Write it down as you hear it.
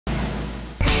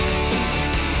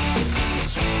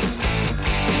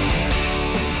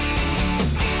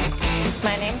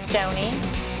Joni.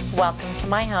 Welcome to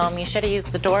my home. You should have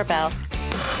used the doorbell.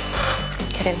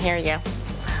 Couldn't hear you.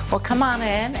 Well, come on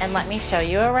in and let me show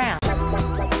you around.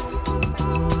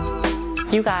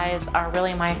 You guys are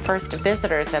really my first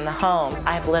visitors in the home.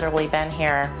 I've literally been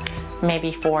here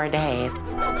maybe 4 days.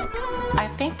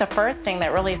 I think the first thing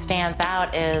that really stands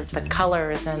out is the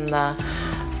colors and the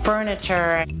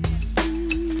furniture.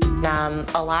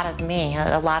 A lot of me,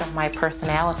 a lot of my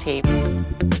personality.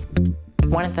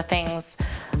 One of the things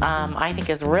I think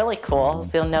is really cool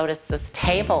is you'll notice this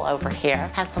table over here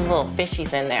has some little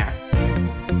fishies in there.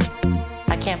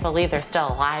 I can't believe they're still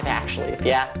alive, actually, if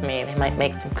you ask me. They might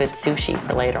make some good sushi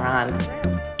for later on.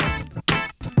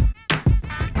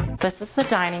 This is the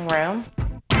dining room.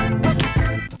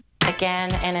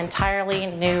 Again, an entirely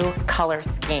new color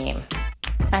scheme.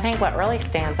 I think what really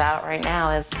stands out right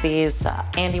now is these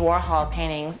Andy Warhol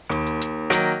paintings.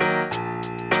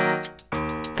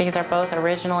 These are both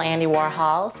original Andy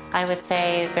Warhols. I would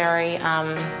say very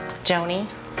Joni,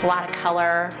 a lot of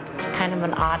color, kind of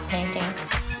an odd painting.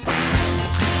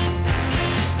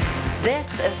 This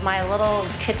is my little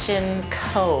kitchen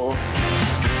cove.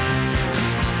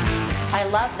 I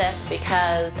love this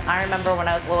because I remember when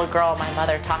I was a little girl, my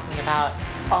mother talking about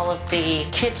all of the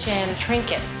kitchen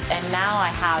trinkets, and now I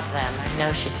have them. I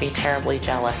know she'd be terribly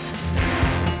jealous.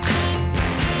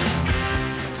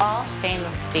 It's all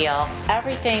stainless steel.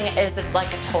 Everything is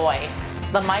like a toy.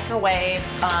 The microwave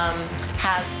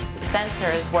has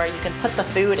sensors where you can put the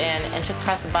food in and just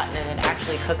press a button and it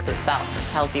actually cooks itself and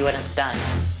tells you when it's done.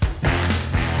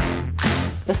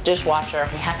 This dishwasher,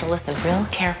 you have to listen real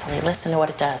carefully. Listen to what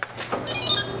it does.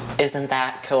 Isn't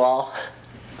that cool?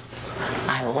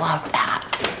 I love that.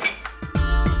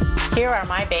 Here are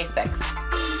my basics.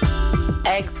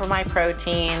 Eggs for my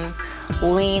protein,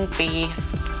 lean beef,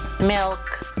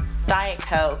 milk, Diet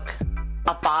Coke,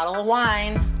 a bottle of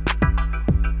wine,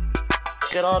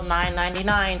 good old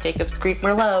 $9.99 Jacob's Creek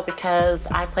Merlot, because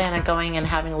I plan on going and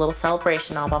having a little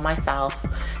celebration all by myself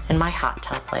in my hot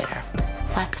tub later.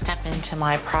 Let's step into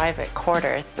my private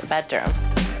quarters, the bedroom.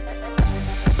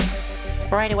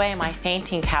 Right away, my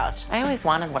fainting couch. I always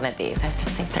wanted one of these. I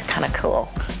just think they're kind of cool.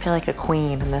 I feel like a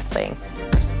queen in this thing.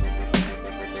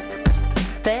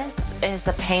 This is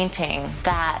a painting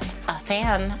that a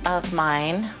fan of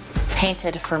mine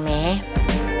painted for me.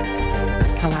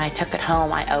 And when I took it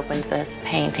home, I opened this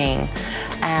painting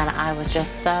and I was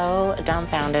just so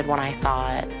dumbfounded when I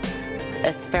saw it.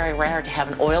 It's very rare to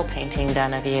have an oil painting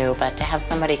done of you, but to have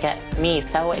somebody get me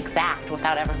so exact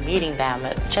without ever meeting them,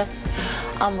 it's just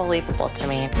unbelievable to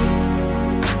me.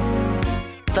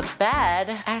 The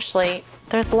bed, actually,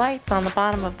 there's lights on the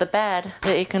bottom of the bed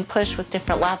that you can push with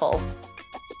different levels.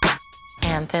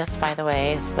 And this, by the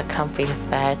way, is the comfiest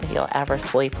bed you'll ever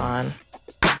sleep on.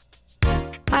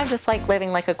 I'm just like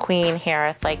living like a queen here.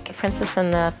 It's like Princess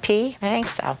and the Pea? I think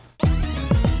so.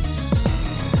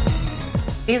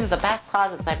 These are the best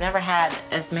closets. I've never had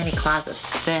as many closets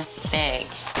this big.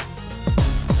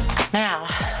 Now,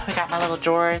 we got my little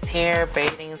drawers here,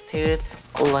 bathing suits.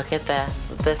 Look at this.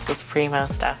 This is primo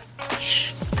stuff.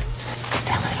 Shh. Don't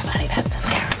tell anybody that's in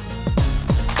there.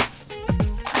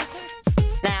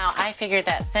 Now, I figured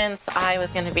that since I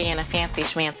was going to be in a fancy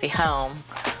schmancy home,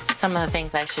 some of the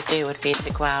things I should do would be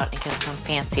to go out and get some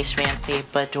fancy schmancy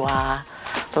boudoir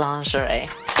lingerie.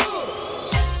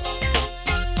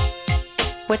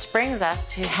 Which brings us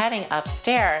to heading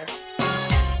upstairs.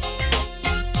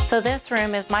 So this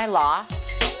room is my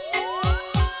loft.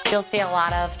 You'll see a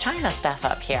lot of Chyna stuff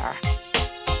up here.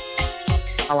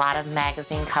 A lot of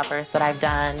magazine covers that I've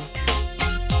done.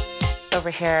 Over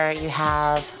here you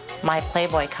have my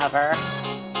Playboy cover,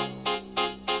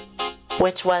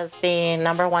 which was the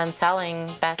 #1 selling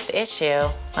best issue,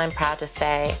 I'm proud to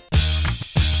say.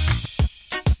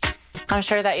 I'm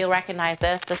sure that you'll recognize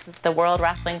this. This is the World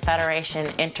Wrestling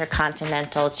Federation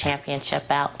Intercontinental Championship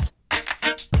belt.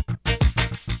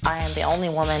 I am the only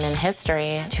woman in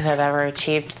history to have ever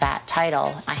achieved that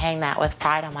title. I hang that with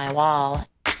pride on my wall.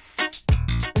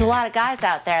 There's a lot of guys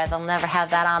out there that'll never have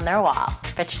that on their wall.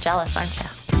 Bet you're jealous, aren't you?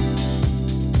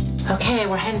 Okay,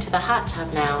 we're heading to the hot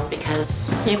tub now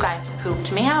because you guys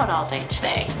pooped me out all day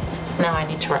today. Now I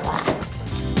need to relax.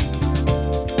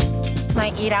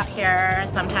 I eat out here,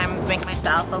 sometimes make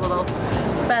myself a little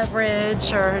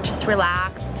beverage or just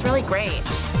relax. It's really great.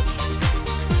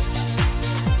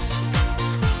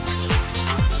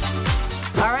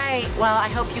 All right, well, I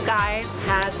hope you guys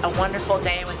had a wonderful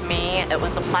day with me. It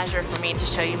was a pleasure for me to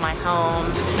show you my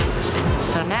home.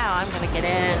 So now I'm gonna get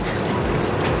in